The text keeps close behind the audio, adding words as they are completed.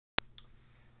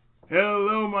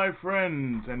Hello, my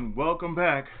friends, and welcome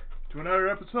back to another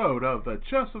episode of the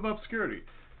Chest of Obscurity.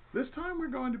 This time we're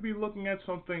going to be looking at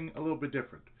something a little bit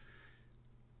different.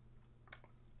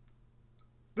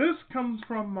 This comes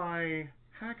from my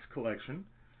hacks collection,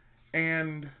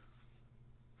 and,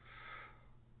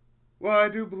 well, I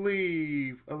do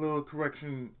believe a little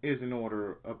correction is in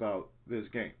order about this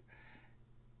game.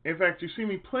 In fact, you see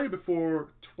me play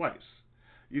before twice.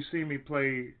 You see me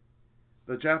play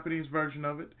the Japanese version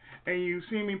of it, and you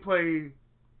see me play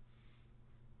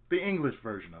the English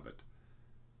version of it.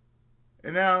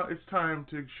 And now it's time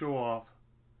to show off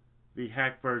the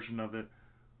hack version of it,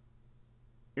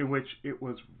 in which it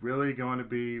was really going to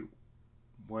be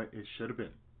what it should have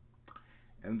been.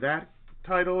 And that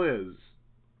title is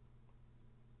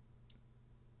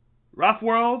Rough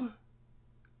World,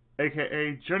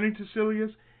 aka Journey to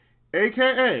Silius,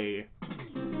 aka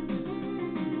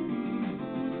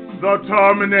the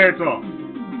Terminator.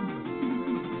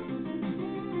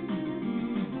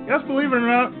 Yes, believe it or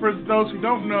not, for those who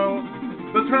don't know,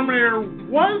 the Terminator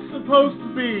was supposed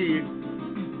to be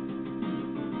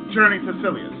Journey to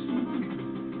Silius.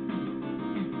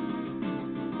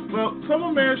 Well,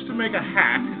 someone managed to make a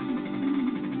hack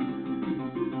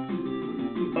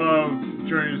of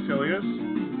Journey to Silius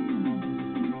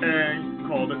and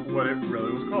called it what it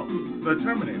really was called, the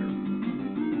Terminator.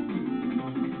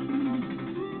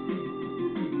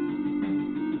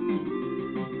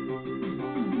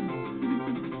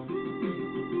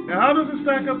 Now, how does it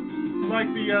stack up like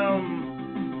the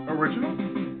original?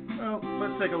 Well,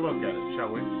 let's take a look at it,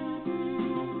 shall we?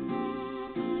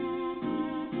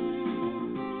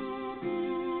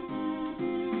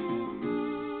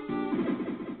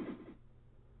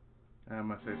 And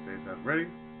my save state's up. Ready?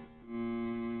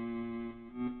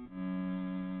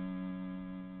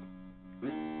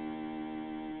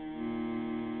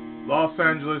 Los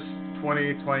Angeles,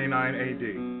 2029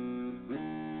 AD.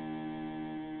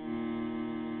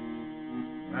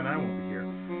 And I won't be here.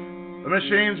 The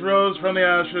machines rose from the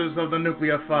ashes of the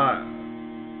nuclear fire.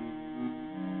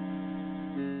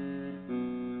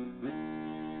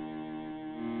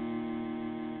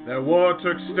 Their war to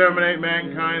exterminate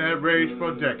mankind had raged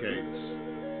for decades.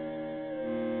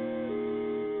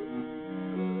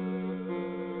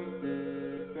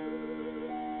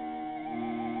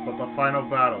 But the final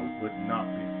battle would not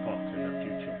be fought in the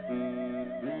future.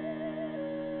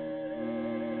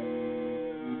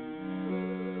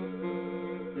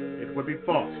 Would be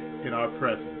fought in our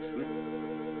present.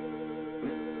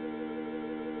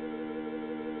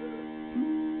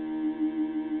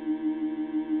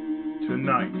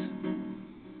 Tonight.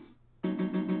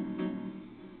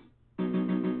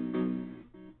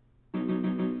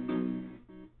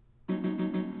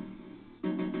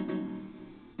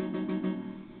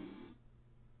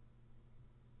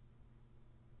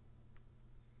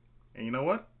 And you know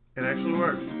what? It actually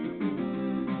works.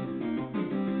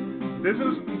 This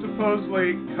is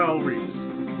supposedly Kyle Reese.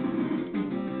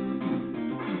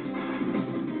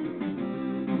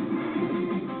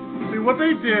 See, what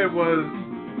they did was,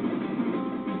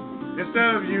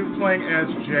 instead of you playing as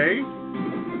Jay,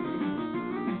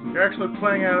 you're actually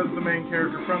playing as the main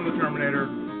character from the Terminator,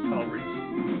 Kyle Reese.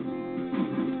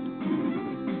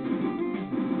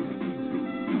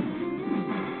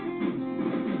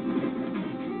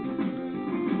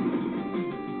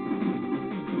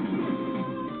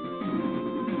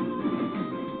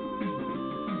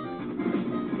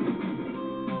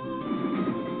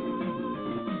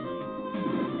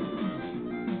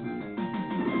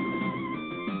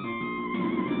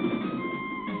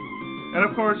 And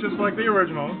of course, just like the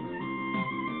original,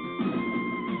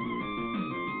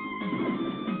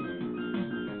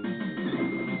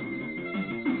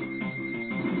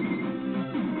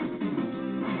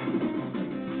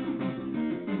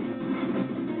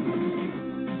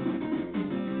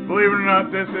 believe it or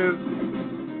not, this is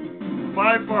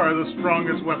by far the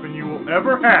strongest weapon you will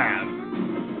ever have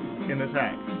in this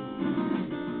hack.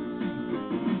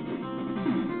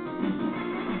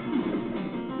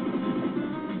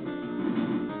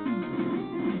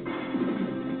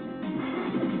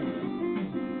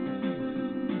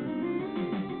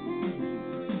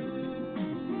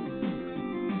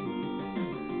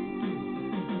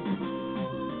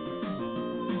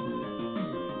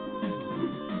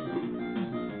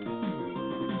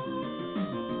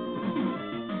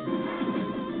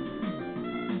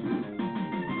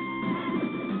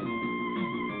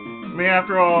 I mean,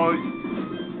 after all,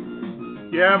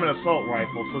 you have an assault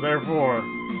rifle, so therefore,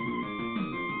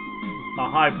 a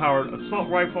high-powered assault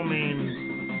rifle means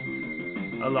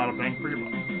a lot of bang for your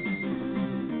buck.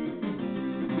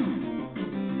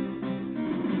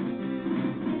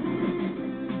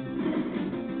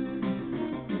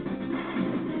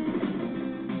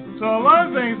 So a lot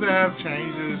of things that have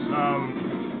changed is,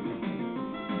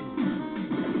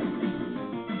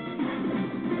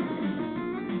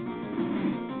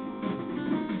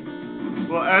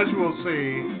 well, as you will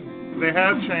see, they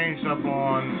have changed up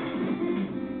on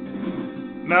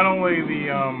not only the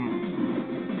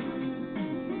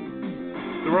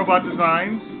robot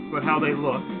designs, but how they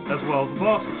look, as well as the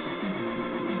bosses.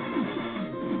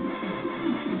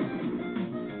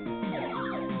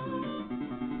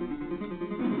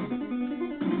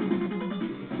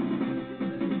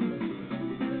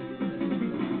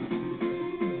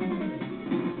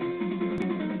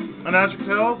 And as you can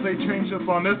tell, they changed up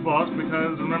on this boss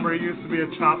because remember he used to be a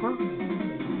chopper?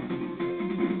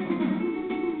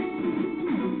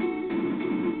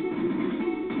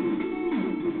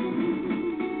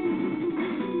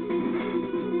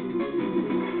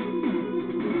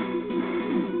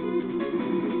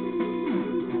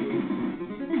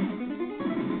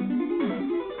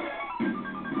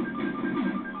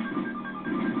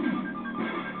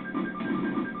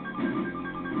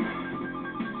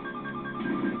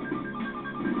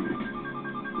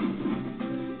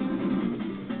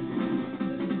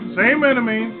 Same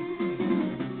enemy,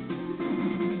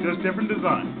 just different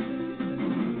design.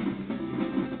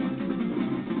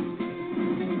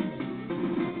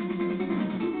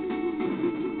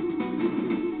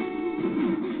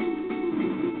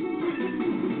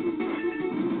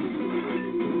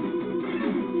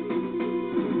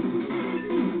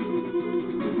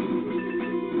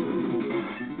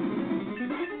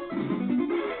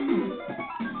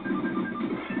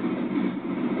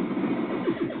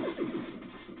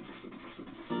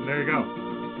 There you go.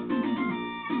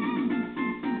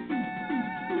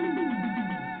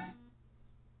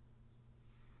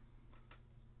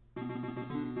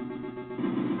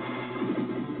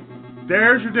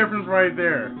 There's your difference right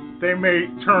there. They made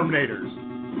Terminators.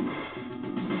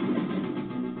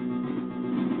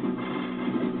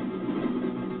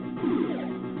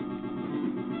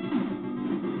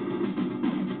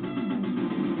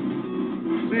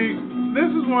 See, this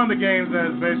is one of the games that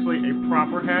is basically a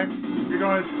proper hack.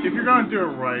 If you're going to do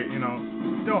it right, you know,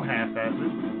 don't half-ass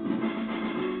it.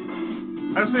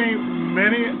 I've seen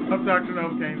many of Dr.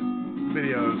 Novakane's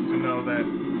videos to know that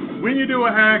when you do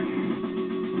a hack,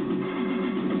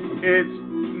 it's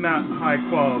not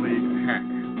high-quality hack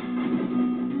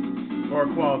or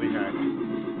a quality hack.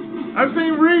 I've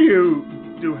seen Ryu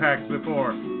do hacks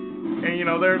before, and you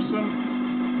know, there's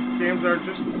some games that are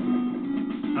just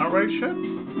outright shit.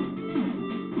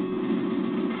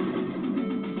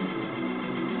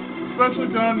 Especially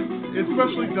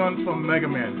done to a Mega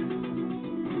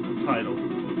Man title.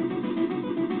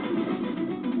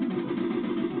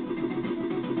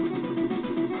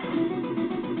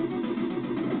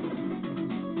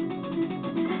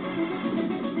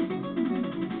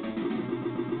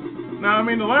 Now, I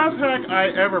mean, the last hack I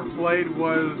ever played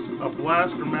was a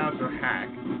Blaster Master hack,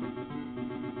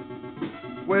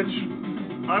 which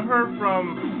I've heard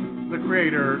from the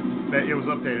creator that it was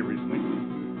updated recently.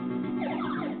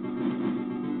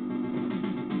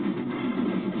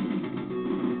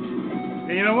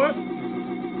 And you know what?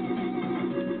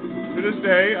 To this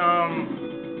day,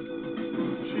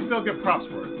 she still get props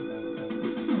for it.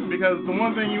 Because the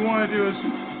one thing you want to do is,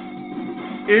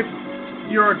 if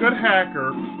you're a good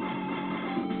hacker,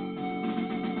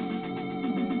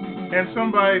 and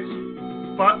somebody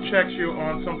spot checks you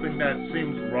on something that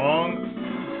seems wrong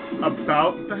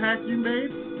about the hack you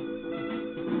made,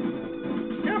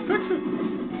 yeah, fix it.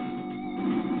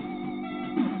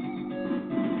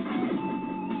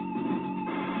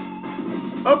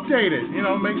 Update it, you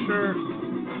know, make sure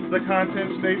the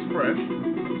content stays fresh.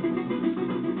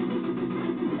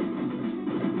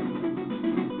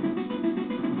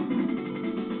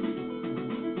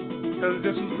 Because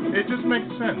it just makes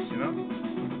sense, you know?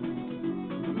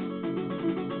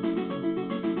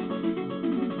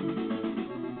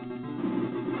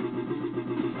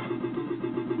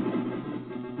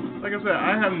 Like I said,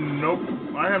 I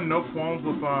have no qualms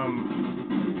with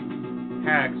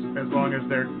hacks as long as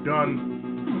they're done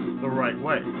the right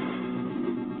way.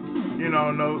 You know,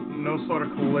 no sort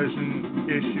of collision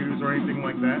issues or anything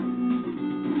like that.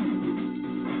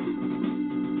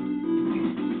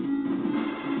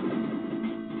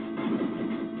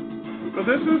 But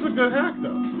this is a good hack,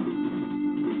 though.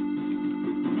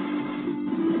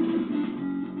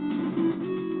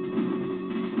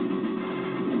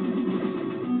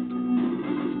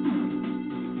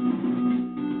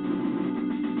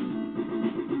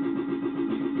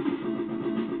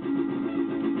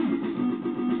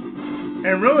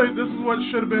 And really, this is what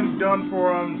should have been done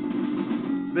for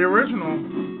the original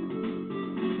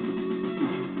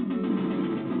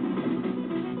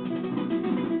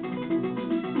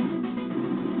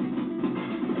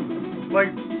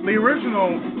Like, the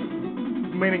original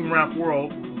Meaning Rap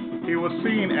World, he was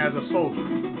seen as a soldier.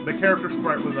 The character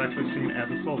sprite was actually seen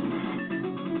as a soldier.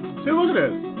 See, look at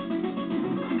this.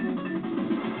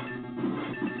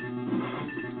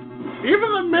 Even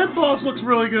the mid-boss looks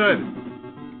really good.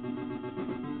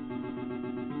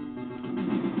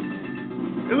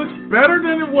 It looks better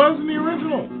than it was in the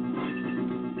original.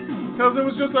 Because it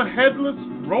was just a headless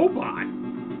robot.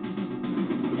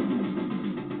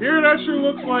 Here it actually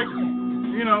looks like,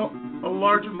 you know, a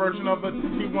larger version of the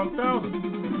T-1000.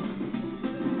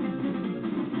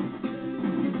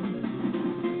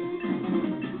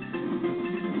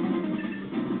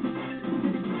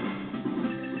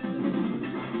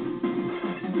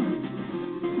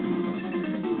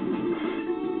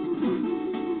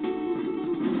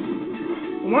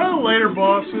 One of the later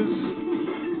bosses,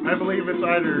 I believe it's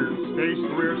either stage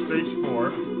 3 or stage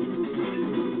 4,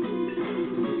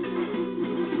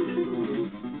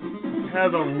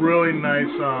 has a really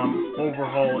nice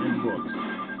overhaul in looks.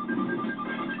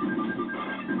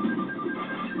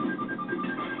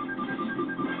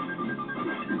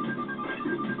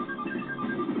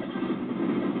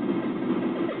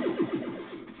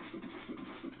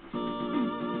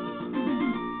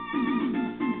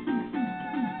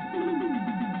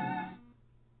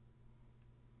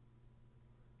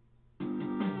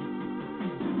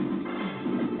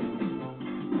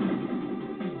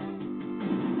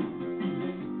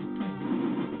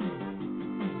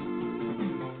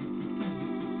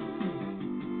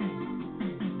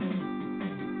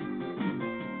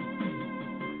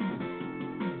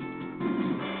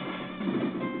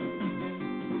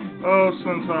 Oh,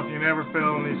 Sunsoft, you never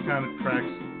fail in these kind of tracks.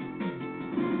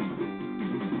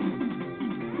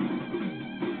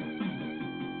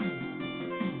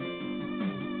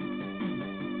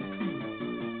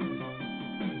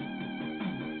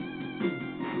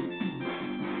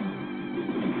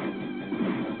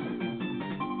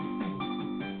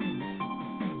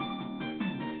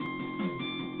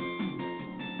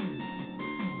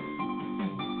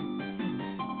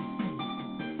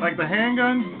 Like the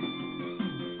handgun?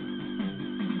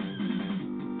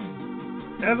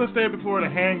 As I stated before, the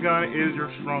handgun is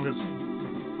your strongest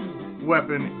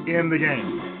weapon in the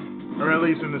game. Or at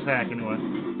least in this hack, anyway.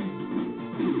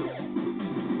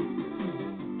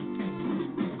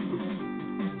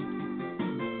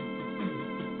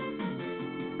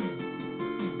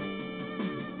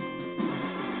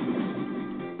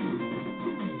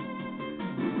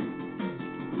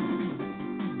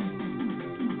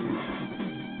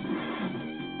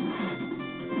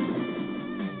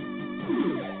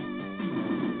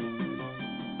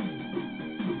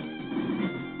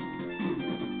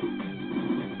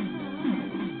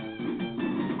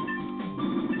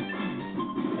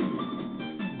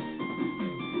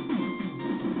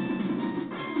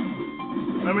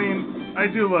 I mean, I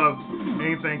do love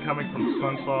anything coming from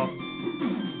Sunsoft.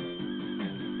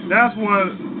 That's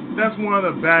one of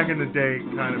the back in the day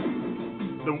kind of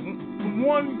the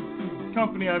one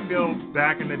company I feel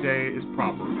back in the day is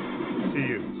proper to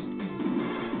use.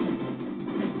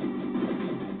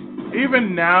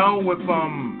 Even now with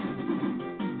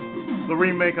the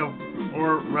remake of,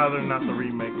 or rather not the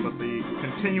remake, but the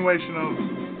continuation of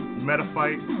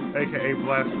Metafight, aka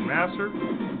Blaster Master.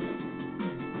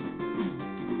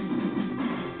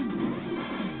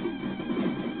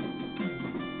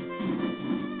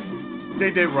 They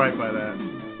did right by that.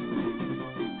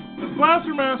 The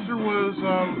Blaster Master was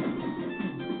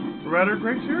a rather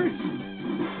great series.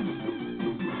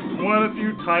 One of the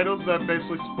few titles that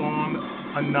basically spawned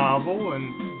a novel, and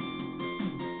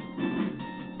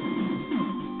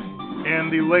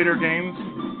the later games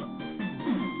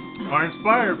are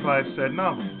inspired by said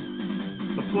novel.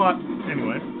 The plot,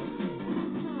 anyway.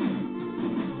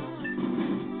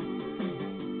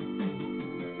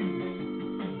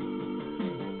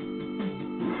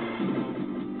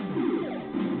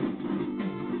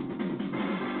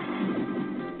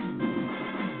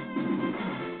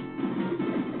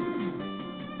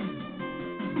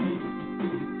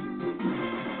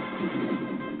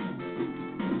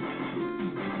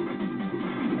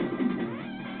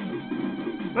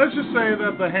 Let's just say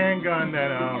that the handgun that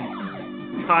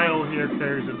Kyle here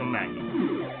carries is a Magnum.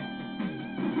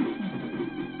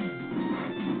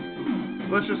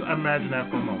 Let's just imagine that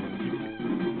for a moment.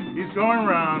 He's going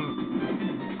around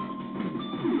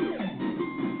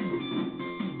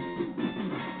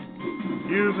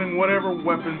using whatever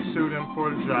weapons suit him for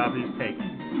the job he's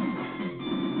taking.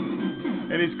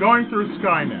 And he's going through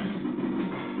Skynet.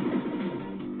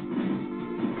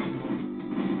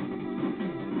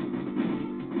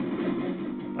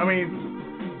 I mean,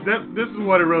 this is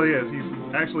what it really is. He's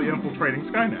actually infiltrating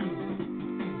Skynet.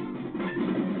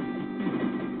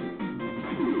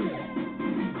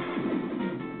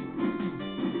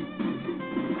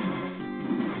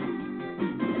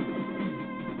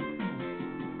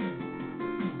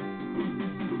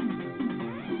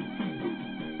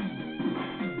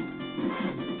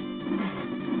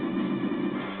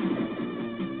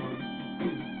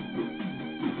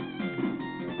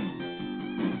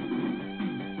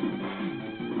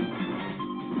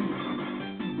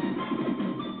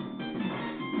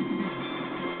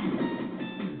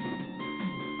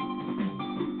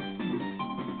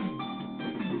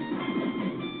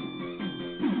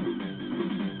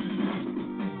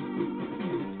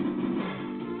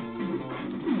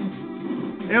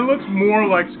 And it looks more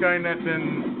like Skynet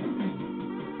than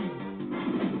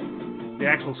the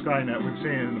actual Skynet we've seen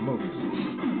in the movies.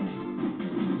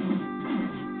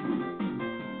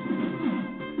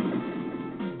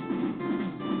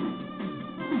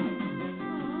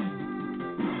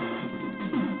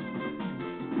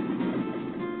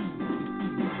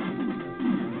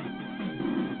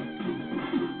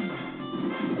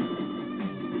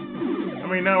 I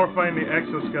mean, now we're finding the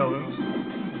exoskeletons.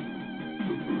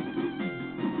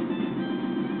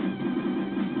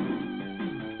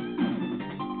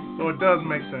 So it does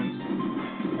make sense.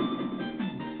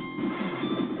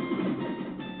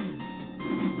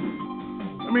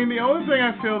 I mean, the only thing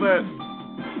I feel that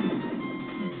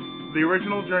the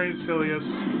original Journey to Silius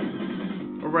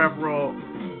or Raphael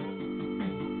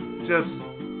just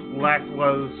lacked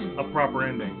was a proper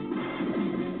ending.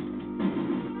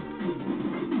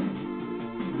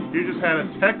 You just had a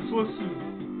textless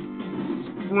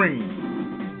screen.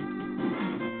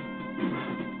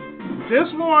 This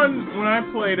one, when I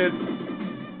played it,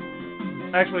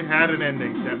 actually had an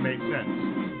ending that made sense.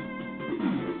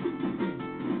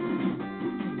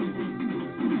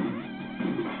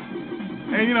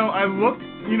 And I look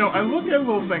at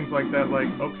little things like that, like,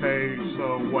 okay,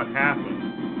 so what happened?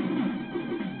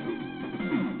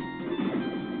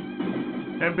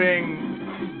 And being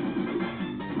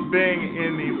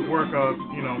in the work of,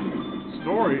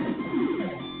 story,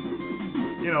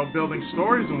 building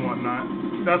stories and whatnot,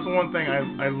 that's the one thing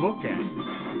I look at.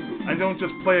 I don't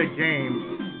just play a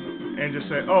game and just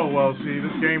say, oh, well, see,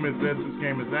 this game is this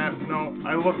game is that. No,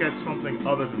 I look at something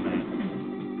other than that.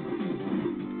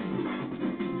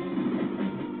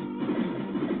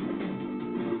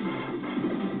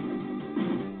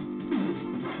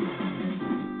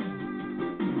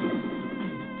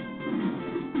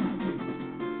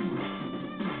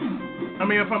 I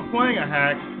mean, if I'm playing a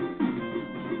hack,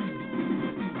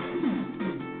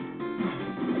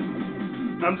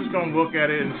 I'm just going to look at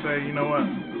it and say, you know what?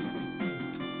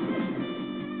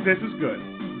 This is good.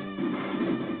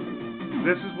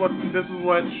 This is what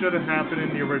should have happened in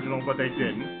the original, but they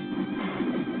didn't.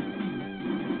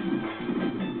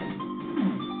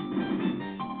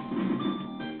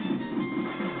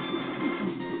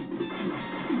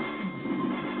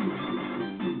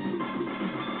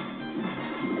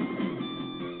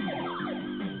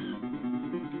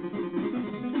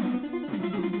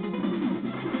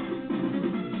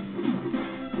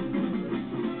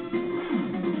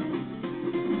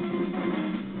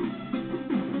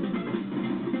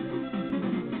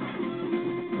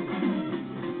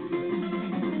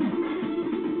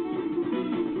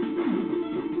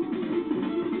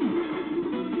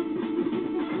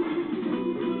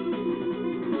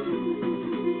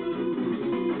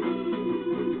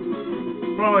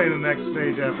 Probably the next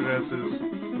stage after this is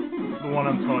the one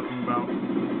I'm talking about.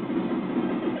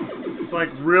 It's like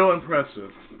real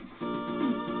impressive.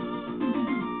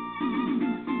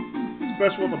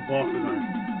 Especially with the boss design.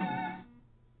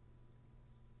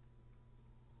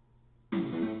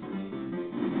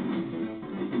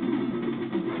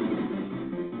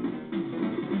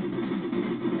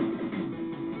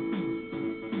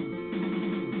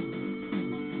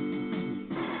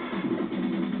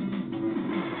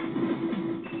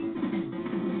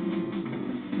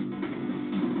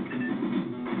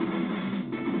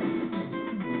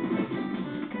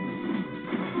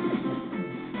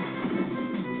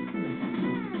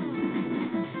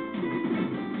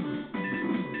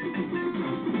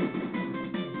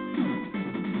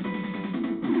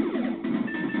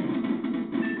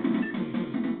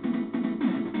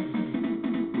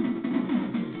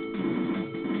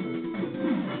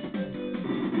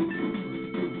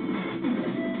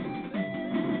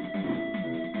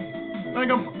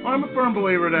 I'm a firm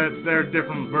believer that there are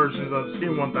different versions of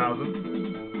Steam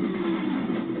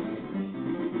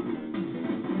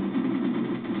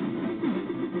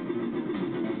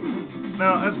 1000.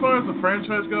 Now, as far as the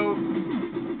franchise goes,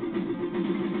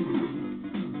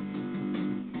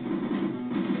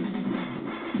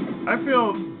 I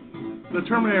feel the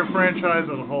Terminator franchise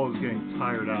as a whole is getting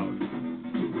tired out.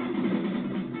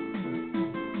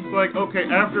 It's like, okay,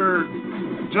 after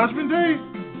Judgment Day,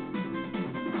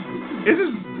 it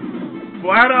just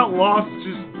flat out lost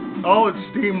just all its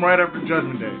steam right after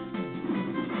Judgment Day.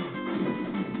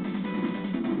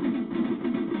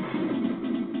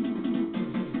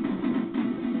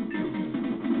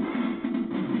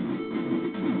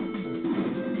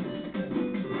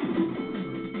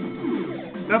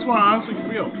 That's what I honestly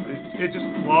feel. It just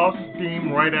lost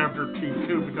steam right after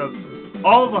T2 because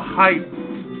all of the hype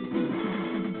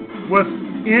was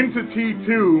into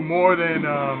T2 more than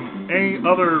any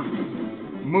other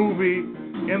movie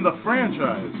in the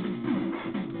franchise.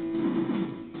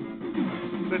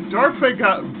 The Dark Fate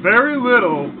got very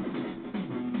little,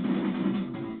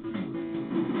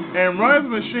 and Rise of the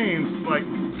Machines, like,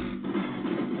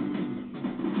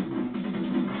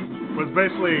 was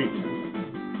basically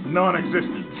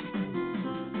non-existent.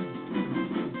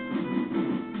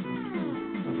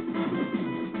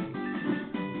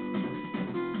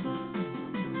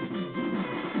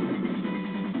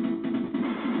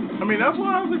 I mean, that's what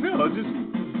I honestly feel. It's just,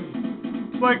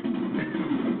 like,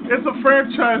 it's a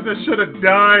franchise that should have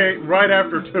died right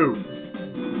after 2.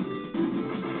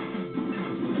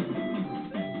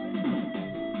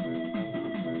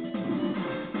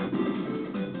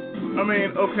 I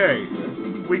mean, okay,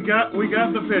 we got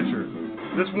the picture.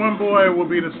 This one boy will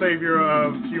be the savior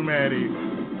of humanity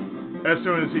as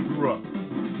soon as he grew up.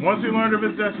 Once he learned of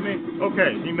his destiny,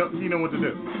 okay, he know what to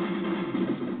do.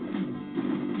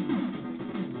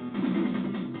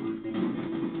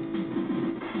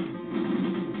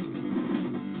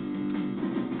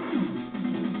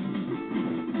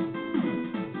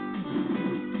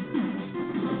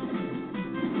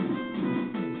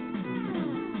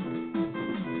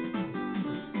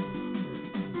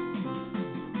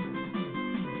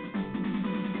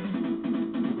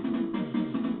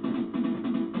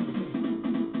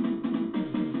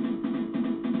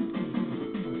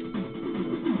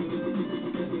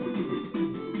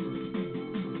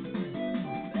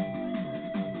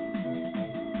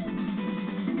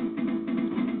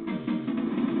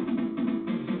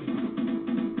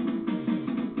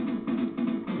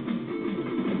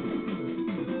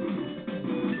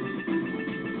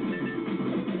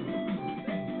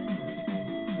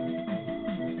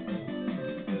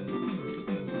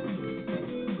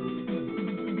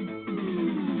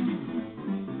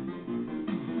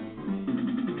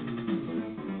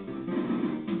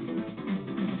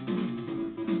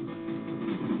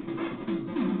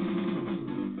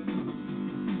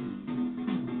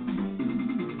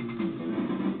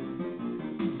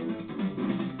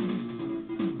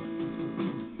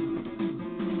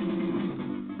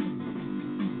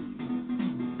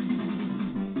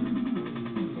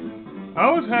 I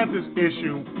always had this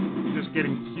issue just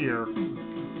getting here.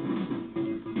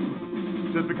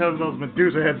 Just because those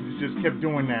Medusa heads just kept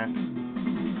doing that.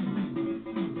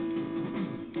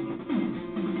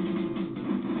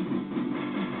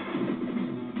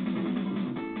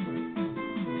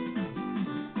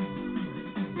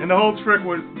 And the whole trick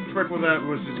with that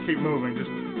was just keep moving.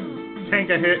 Just tank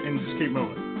a hit and just keep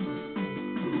moving.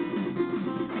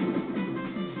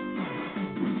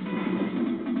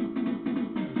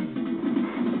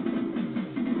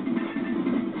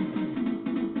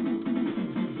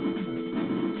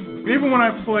 Even when I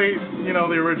played,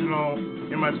 the original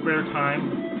in my spare time,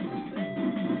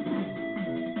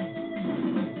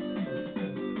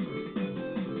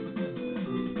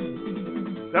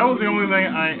 that was the only thing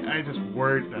I just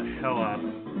worried the hell out of.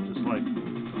 Just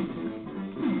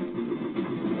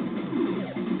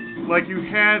like you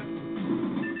had,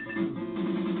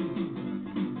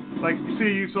 like,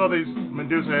 you saw these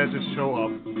Medusa heads just show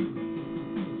up.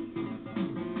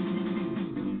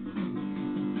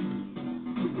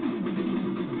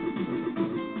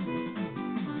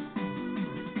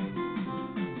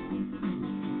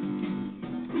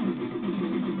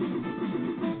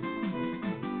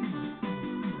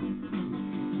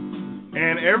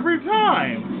 And every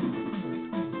time,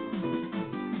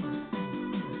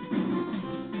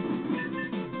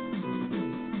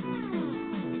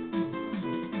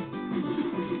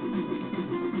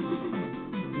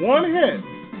 one hit,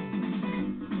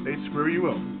 they screw you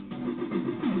up.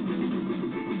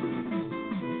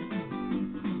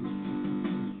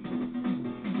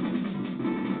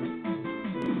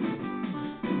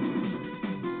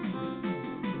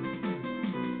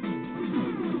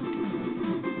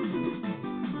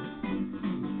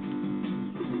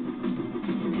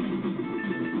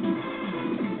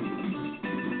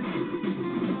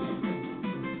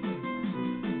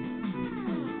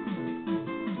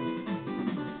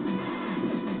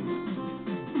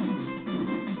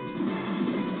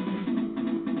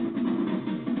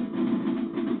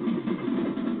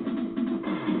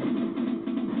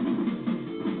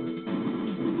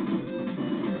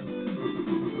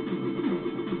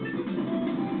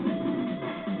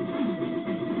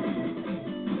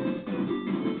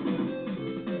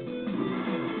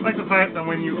 I like the fact that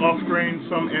when you off-screen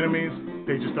some enemies,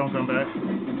 they just don't come back.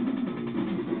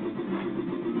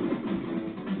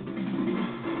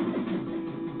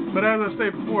 But as I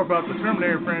stated before about the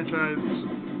Terminator franchise,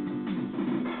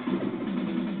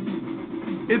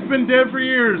 it's been dead for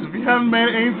years. If you haven't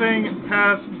made anything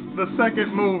past the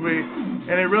second movie,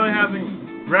 and it really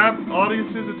hasn't grab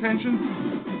audience's attention,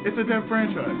 it's a dead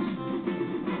franchise.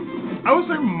 I would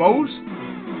say most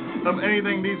of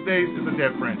anything these days is a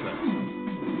dead franchise.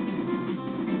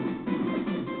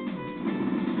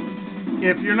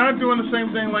 If you're not doing the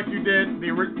same thing like you did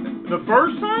the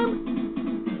first time,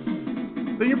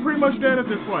 then you're pretty much dead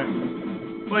at this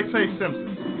point. Like, say,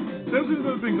 Simpsons. Simpsons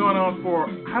has been going on for,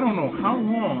 I don't know how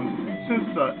long, since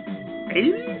the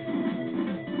 80s?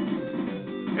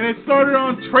 And it started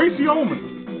on Tracy Ullman.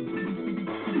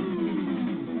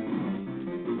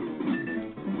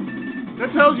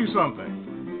 That tells you something.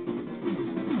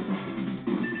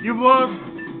 You've lost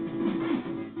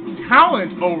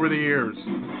talent over the years.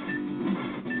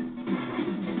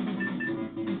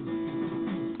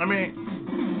 I mean,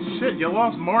 shit, you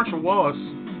lost Marshall Wallace.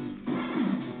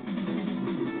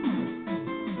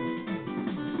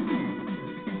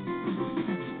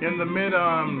 In the mid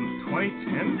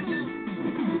 2010s?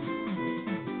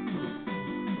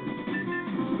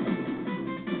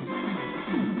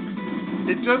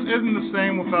 It just isn't the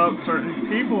same without certain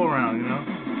people around, you know?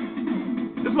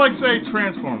 It's like, say,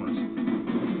 Transformers.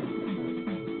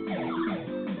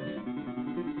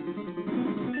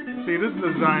 See, this is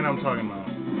the design I'm talking about.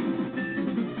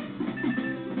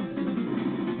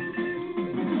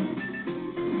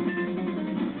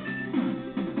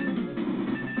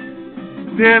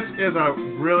 This is a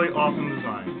really awesome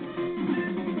design.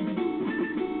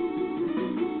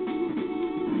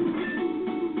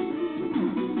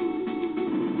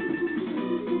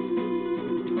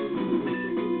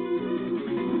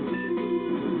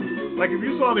 Like, if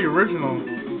you saw the original,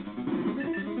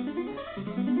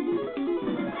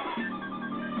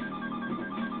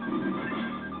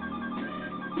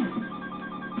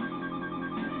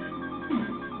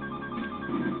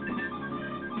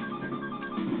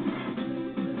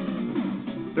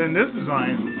 then this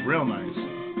design is real nice.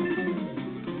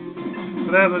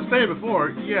 But as I stated before,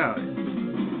 yeah,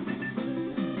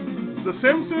 The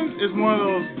Simpsons is one of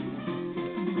those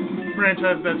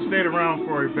franchises that stayed around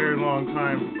for a very long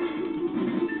time.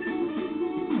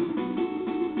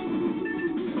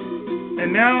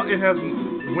 And now it has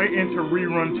went into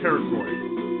rerun territory.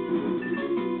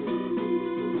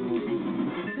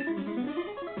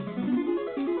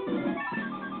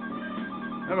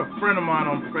 I have a friend of mine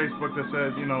on Facebook that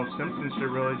says, you know, Simpsons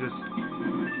should really just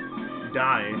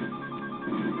die.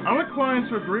 I'm inclined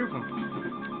to agree with him.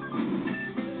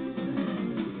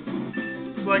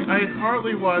 It's like, I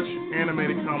hardly watch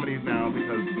animated comedies now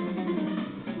because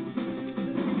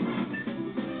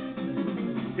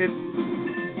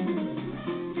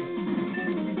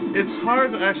it's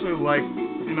hard to actually like,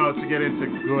 you know, to get into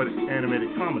good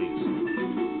animated comedies.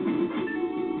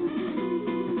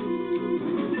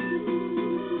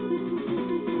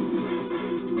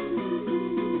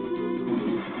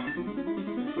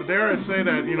 But dare I say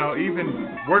that, you know, even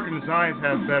working designs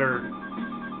have better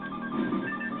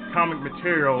comic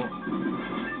material,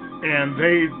 and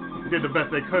they did the best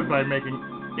they could by making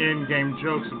in-game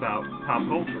jokes about pop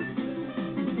culture.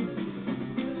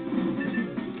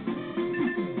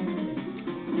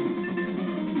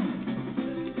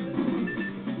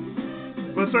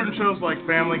 But certain shows like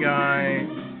Family Guy,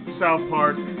 South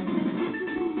Park,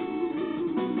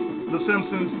 The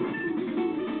Simpsons,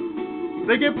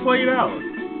 they get played out.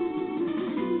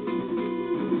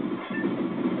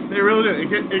 They really do.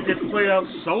 It gets played out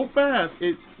so fast,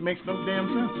 it makes no damn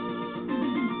sense.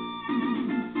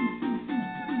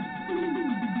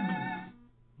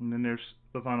 And then there's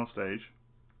the final stage.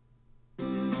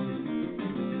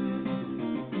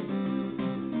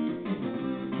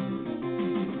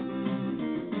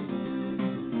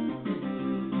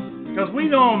 Because we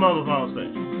don't know the final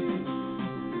stage.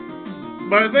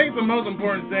 But I think the most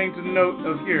important thing to note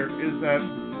of here is that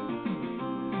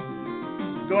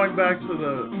going back to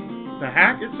the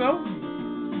hack itself,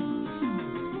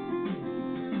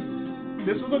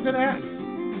 this was a good hack.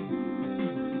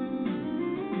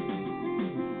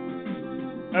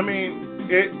 I mean,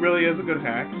 it really is a good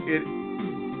hack.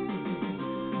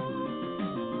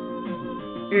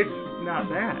 It's not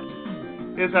bad.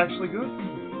 It's actually good.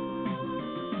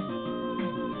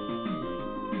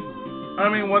 I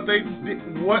mean, what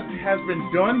has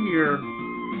been done here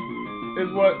is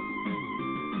what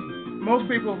most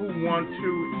people who want to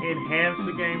enhance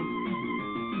the game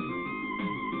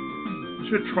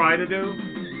should try to do,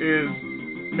 is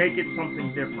make it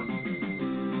something different.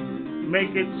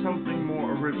 Make it something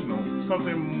more original,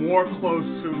 something more close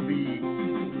to the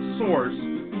source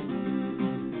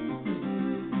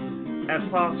as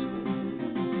possible.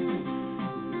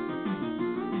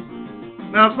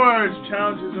 Now, as far as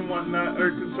challenges and whatnot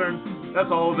are concerned, that's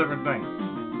a whole different thing.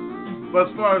 But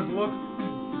as far as look,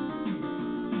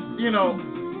 you know,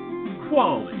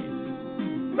 quality.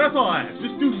 That's all I ask.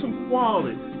 Just do some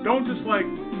quality. Don't just like,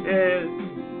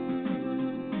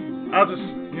 I'll just,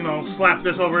 you know, slap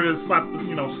this over this, slap,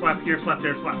 you know, slap here, slap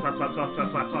there, slap, slap, slap, slap, slap,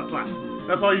 slap, slap, slap.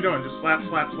 That's all you're doing. Just slap,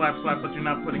 slap, slap, slap, but you're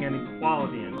not putting any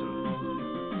quality into it.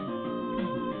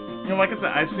 You know, like I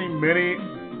said, I've seen many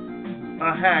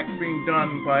hacks being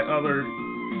done by other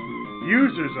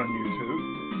users on YouTube.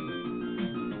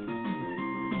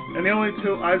 And the only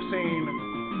two I've seen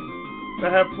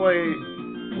that have played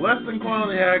less than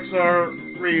quality hacks are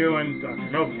Ryu and Dr.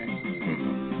 Novocaine.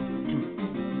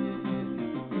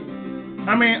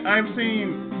 I mean, I've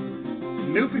seen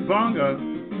Newfie Bonga.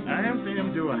 I haven't seen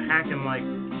him do a hack in like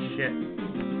shit.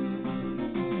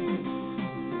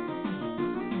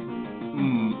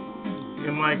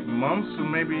 In like months or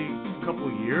maybe a couple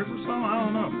of years or so. I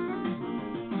don't know.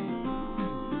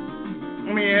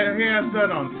 I mean, he has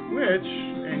that on Twitch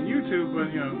and YouTube,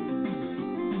 but you know,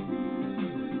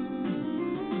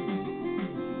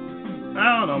 I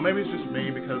don't know. Maybe it's just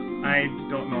me because I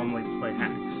don't normally play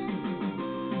hacks.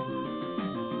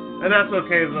 And that's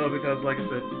okay though, because like I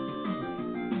said,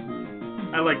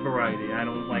 I like variety. I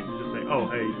don't like to just say, oh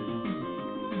hey,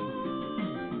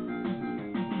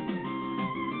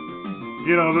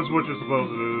 you know, this is what you're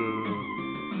supposed to do.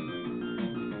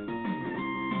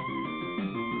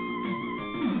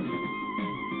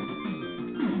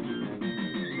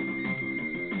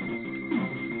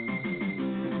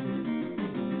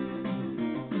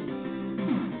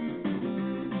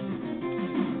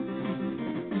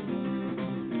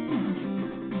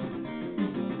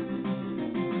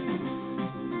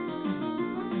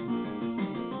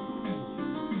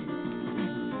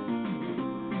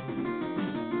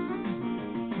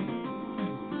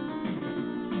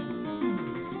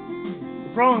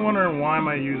 Probably wondering why am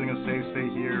I using a save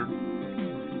state here.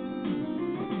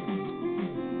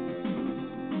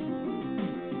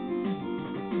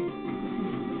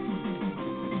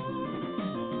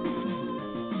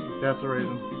 That's the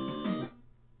reason.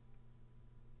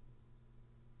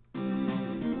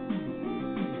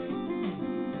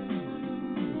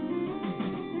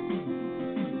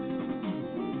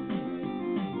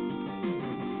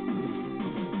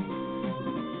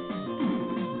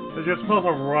 Because you're supposed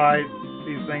to ride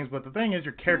these things, but the thing is,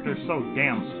 your character is so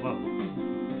damn slow.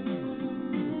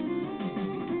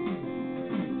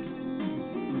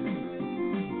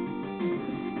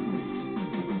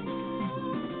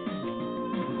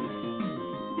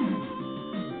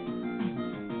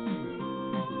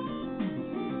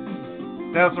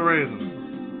 That's the reason.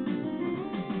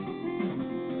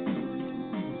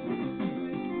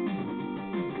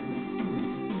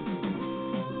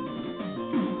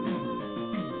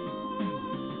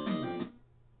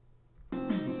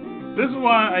 This is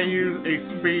why I use a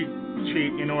speed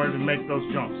cheat in order to make those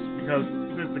jumps. Because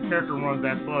since the character runs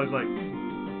that slow, it's like,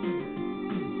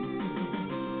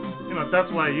 you know, that's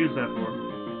what I use that for.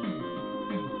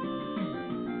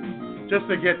 Just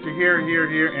to get to here, and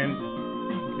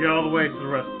get all the way to the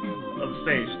rest of the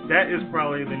stage. That is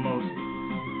probably the most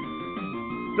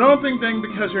daunting thing,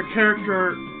 because your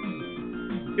character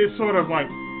is sort of like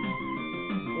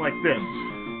this.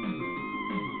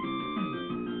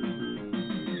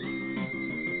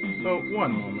 So,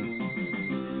 one moment.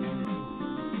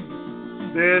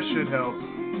 This should help.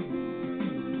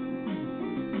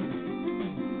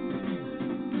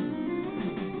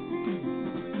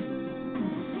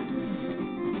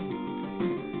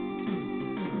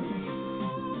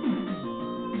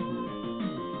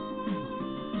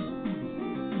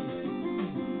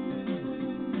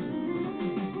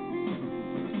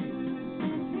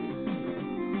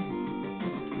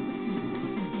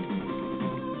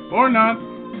 Or not.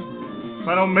 If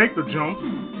I don't make the jump.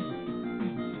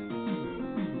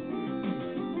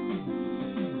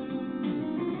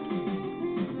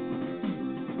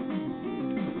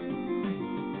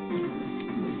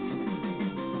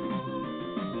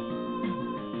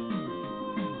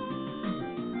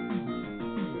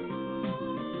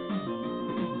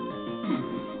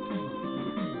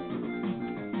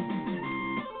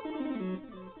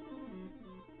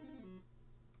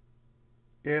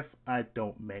 If I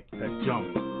don't make the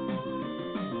jump.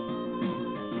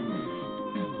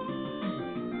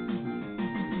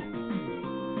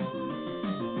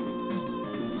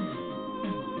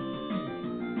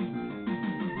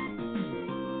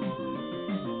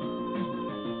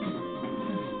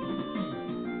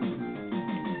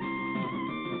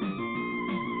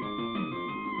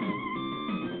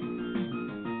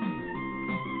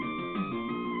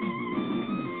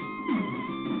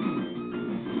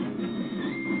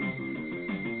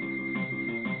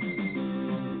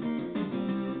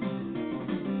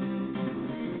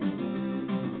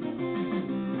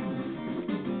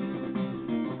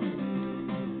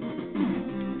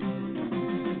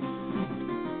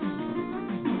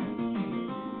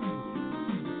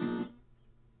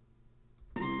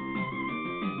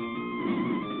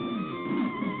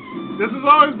 This has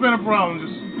always been a problem.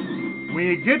 Just when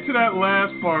you get to that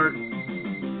last part.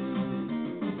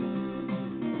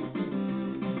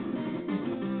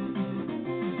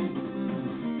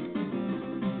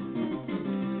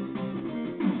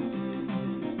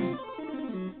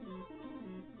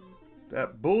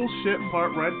 That bullshit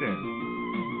part right there.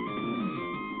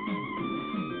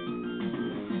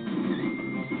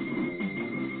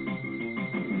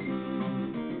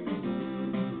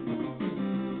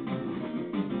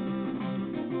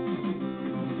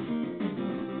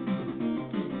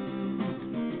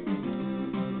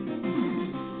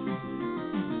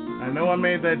 I know I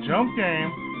made that jump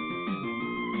game.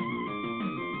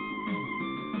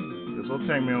 This will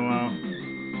take me a while.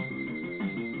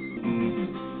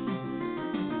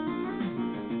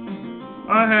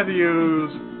 I had to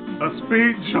use a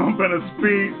speed jump and a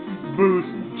speed boost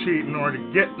cheat in order to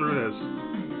get through this.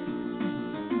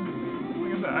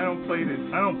 Like I said, I don't play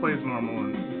this normal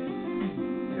one.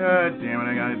 God damn it,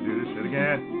 I gotta do this shit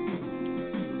again.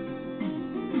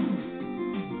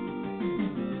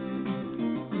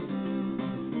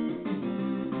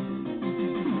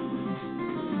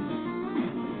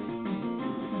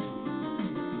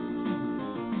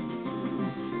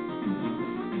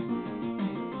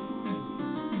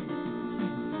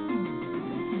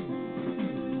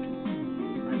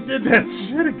 Did that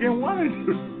shit again? Why did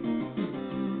you?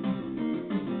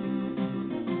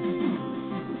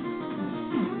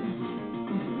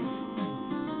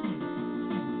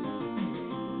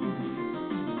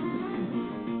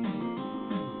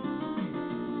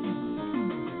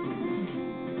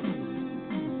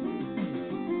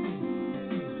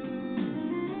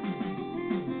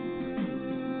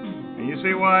 And you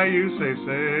see why you say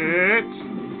it.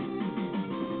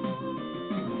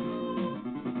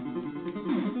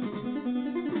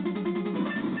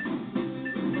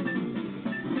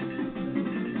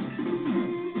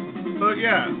 But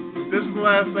yeah, this is the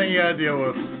last thing you gotta deal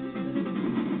with.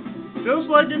 Just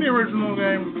like in the original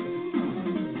game.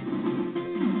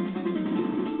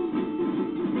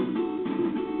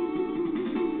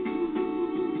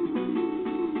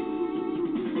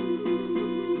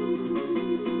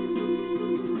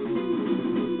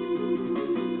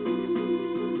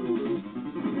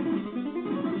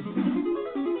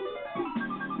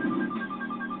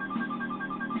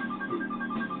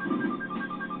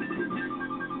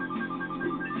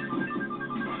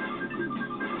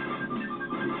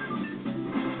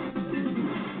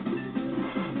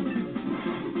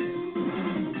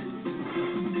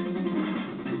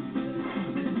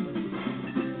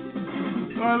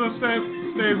 As I said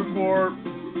before,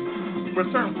 with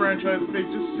certain franchises, they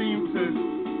just seem to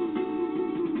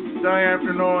die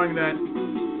after knowing that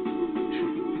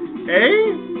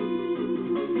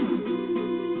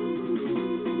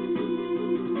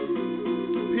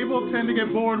people tend to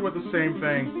get bored with the same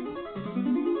thing.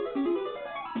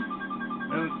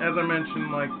 And as I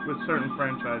mentioned, like with certain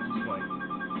franchises like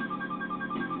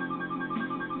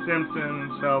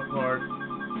Simpsons, South Park,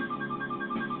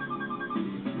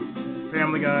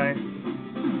 Family Guy.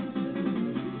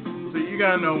 So you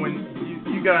gotta know when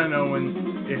you gotta know when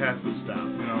it has to stop,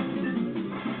 you know.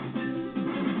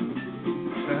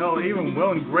 The hell, even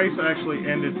Will and Grace actually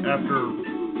ended after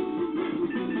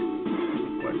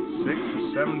what, 6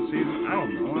 or 7 seasons? I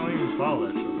don't know. I don't even follow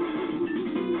that show.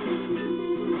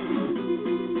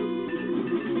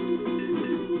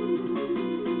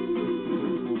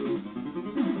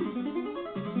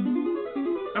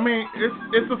 I mean,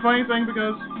 it's a funny thing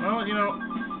because, well, you know,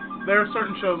 there are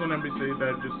certain shows on NBC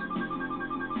that just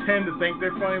tend to think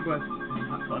they're funny, but they're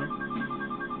not funny.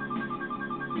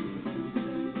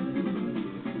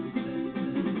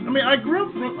 I mean, I grew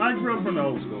up from the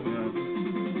old school, you know.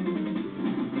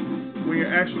 When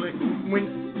you're actually,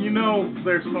 when you know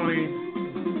there's funny,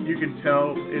 you can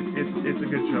tell it's a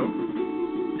good joke.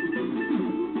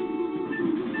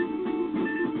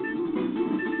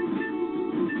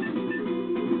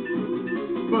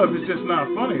 But if it's just not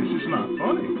funny, it's just not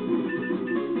funny.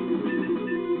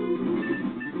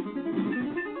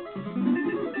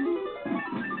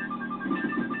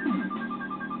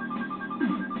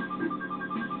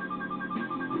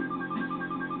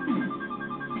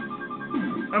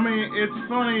 I mean, it's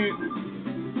funny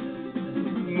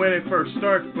when it first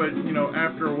starts, but, you know,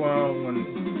 after a while, when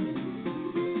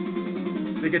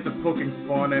they get to poking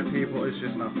fun at people, it's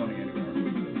just not funny anymore.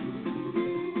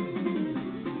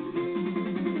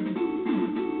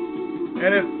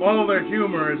 And if all their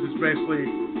humor is just basically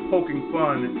poking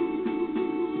fun,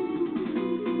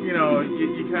 you know,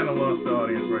 you kind of lost the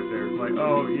audience right there. It's like,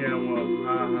 oh, yeah, well,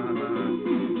 ha, ha, ha, ha,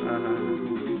 ha, ha.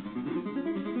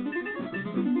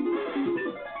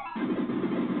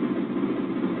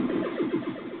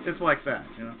 just like that,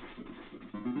 you know.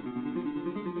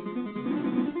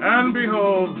 And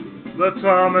behold, the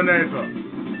Terminator.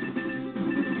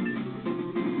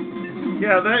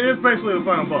 Yeah, that is basically the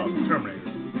final boss, the Terminator.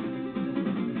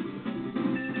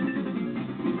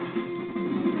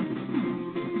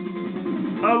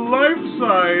 A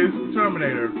life-size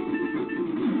Terminator.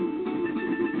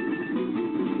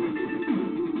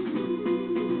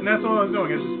 And that's all I was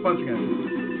doing, it's just punching at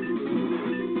it.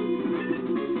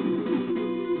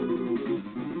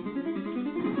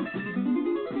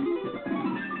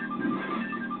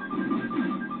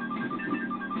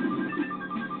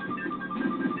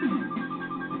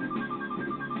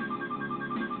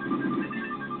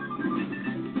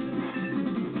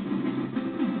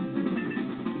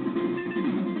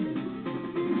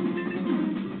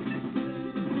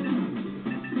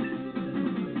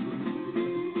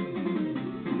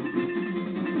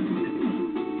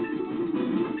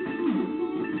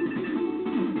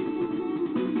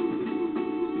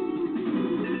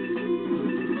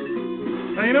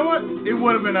 Now, you know what? It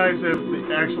would have been nice if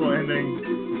the actual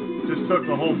ending just took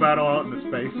the whole battle out into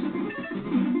space.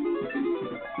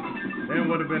 Then it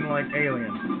would have been like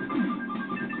Alien.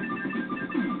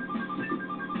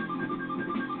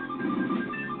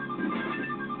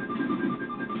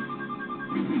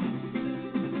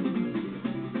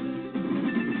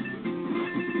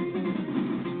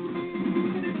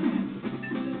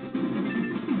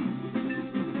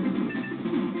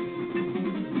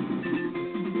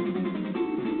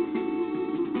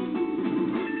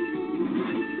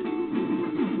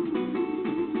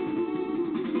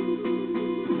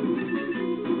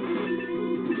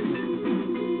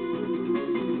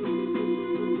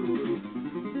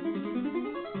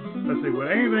 Let's see,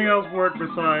 would anything else work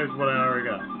besides what I already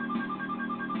got?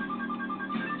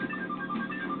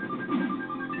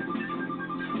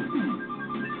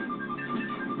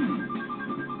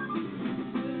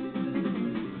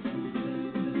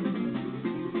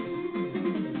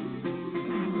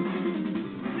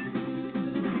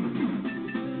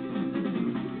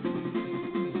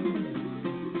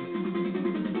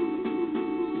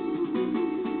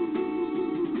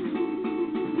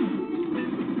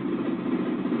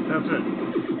 That's it.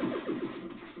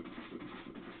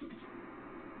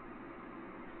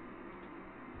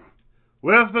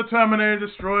 With the Terminator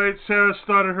destroyed, Sarah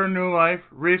started her new life.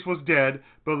 Reese was dead,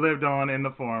 but lived on in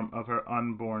the form of her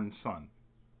unborn son.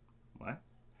 What?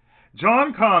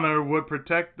 John Connor would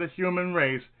protect the human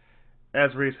race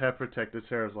as Reese had protected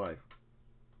Sarah's life.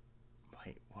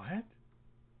 Wait, what?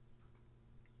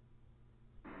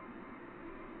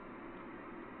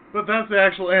 But that's the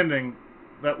actual ending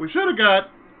that we should have got,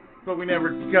 but we never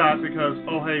got because,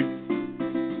 oh hey,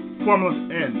 formless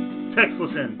end,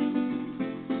 textless end.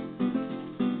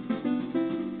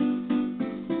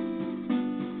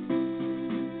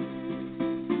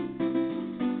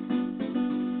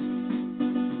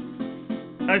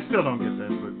 I still don't get that,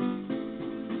 but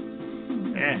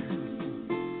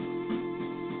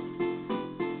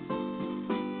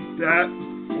that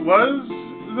was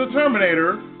the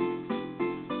Terminator,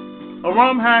 a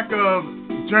ROM hack of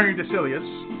Journey to Silius,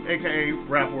 aka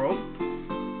Rap World.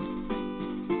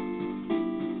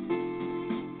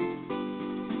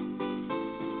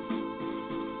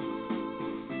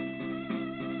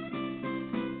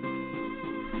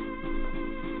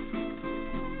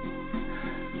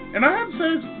 And I have to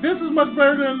say, this is much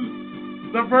better than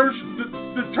the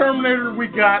the Terminator we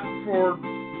got for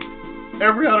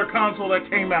every other console that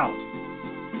came out.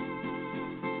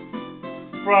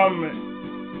 From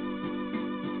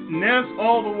NES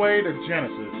all the way to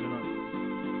Genesis, you know.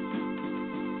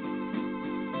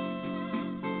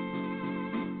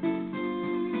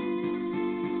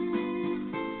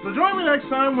 So join me next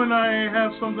time when I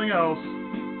have something else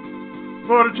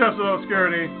for the Chest of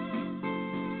Obscurity.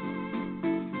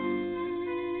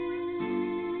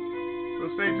 So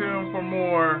stay tuned for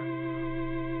more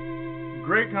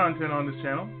great content on this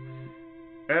channel,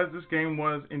 as this game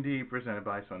was indeed presented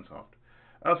by Sunsoft.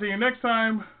 I'll see you next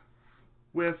time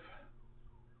with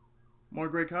more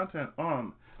great content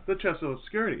on the Chest of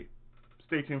Obscurity.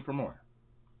 Stay tuned for more.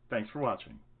 Thanks for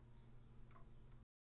watching.